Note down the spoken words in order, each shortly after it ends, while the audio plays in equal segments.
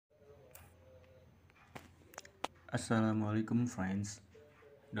Assalamualaikum friends.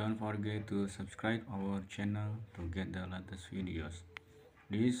 Don't forget to subscribe our channel to get the latest videos.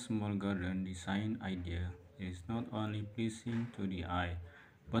 This small garden design idea is not only pleasing to the eye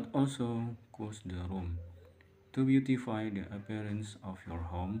but also cools the room. To beautify the appearance of your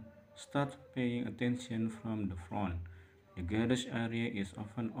home, start paying attention from the front. The garage area is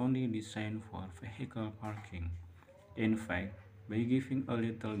often only designed for vehicle parking. In fact, by giving a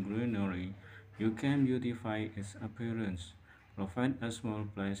little greenery, you can beautify its appearance. Provide a small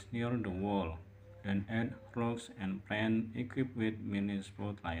place near the wall, then add rocks and plants equipped with mini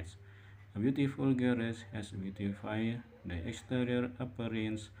spotlights. A beautiful garage has beautified the exterior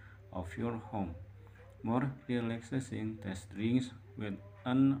appearance of your home. More relaxing test drinks with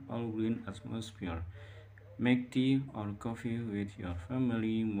an all-green atmosphere. Make tea or coffee with your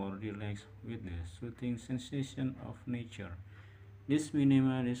family more relaxed with the soothing sensation of nature. This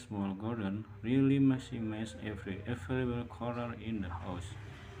minimalist small garden really maximizes every available corner in the house.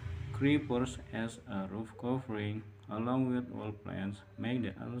 Creepers as a roof covering, along with wall plants, make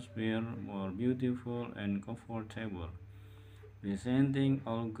the atmosphere more beautiful and comfortable. Presenting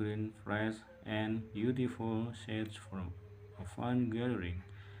all green, fresh, and beautiful shades from a fun gathering.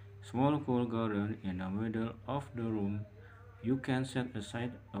 Small cool garden in the middle of the room. You can set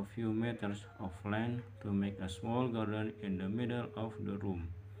aside a few meters of land to make a small garden in the middle of the room.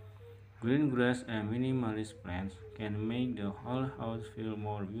 Green grass and minimalist plants can make the whole house feel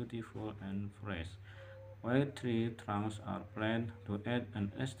more beautiful and fresh. White tree trunks are planted to add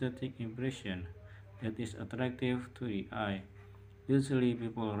an aesthetic impression that is attractive to the eye. Usually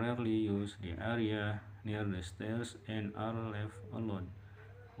people rarely use the area near the stairs and are left alone.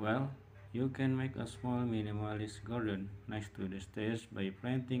 Well, you can make a small minimalist garden next to the stairs by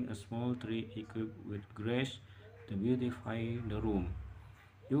planting a small tree equipped with grass to beautify the room.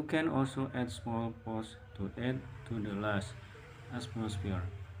 You can also add small pots to add to the lush atmosphere.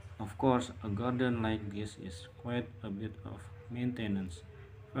 Of course, a garden like this is quite a bit of maintenance.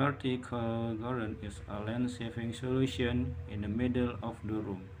 Vertical garden is a land-saving solution in the middle of the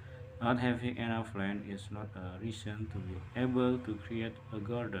room. Not having enough land is not a reason to be able to create a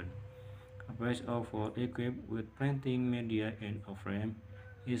garden. A patch of wall equipped with planting media in a frame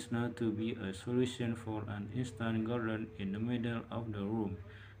is not to be a solution for an instant garden in the middle of the room.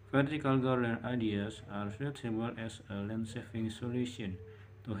 Vertical garden ideas are suitable as a land-saving solution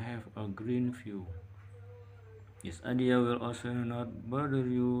to have a green view. This idea will also not bother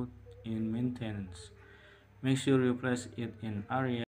you in maintenance. Make sure you place it in areas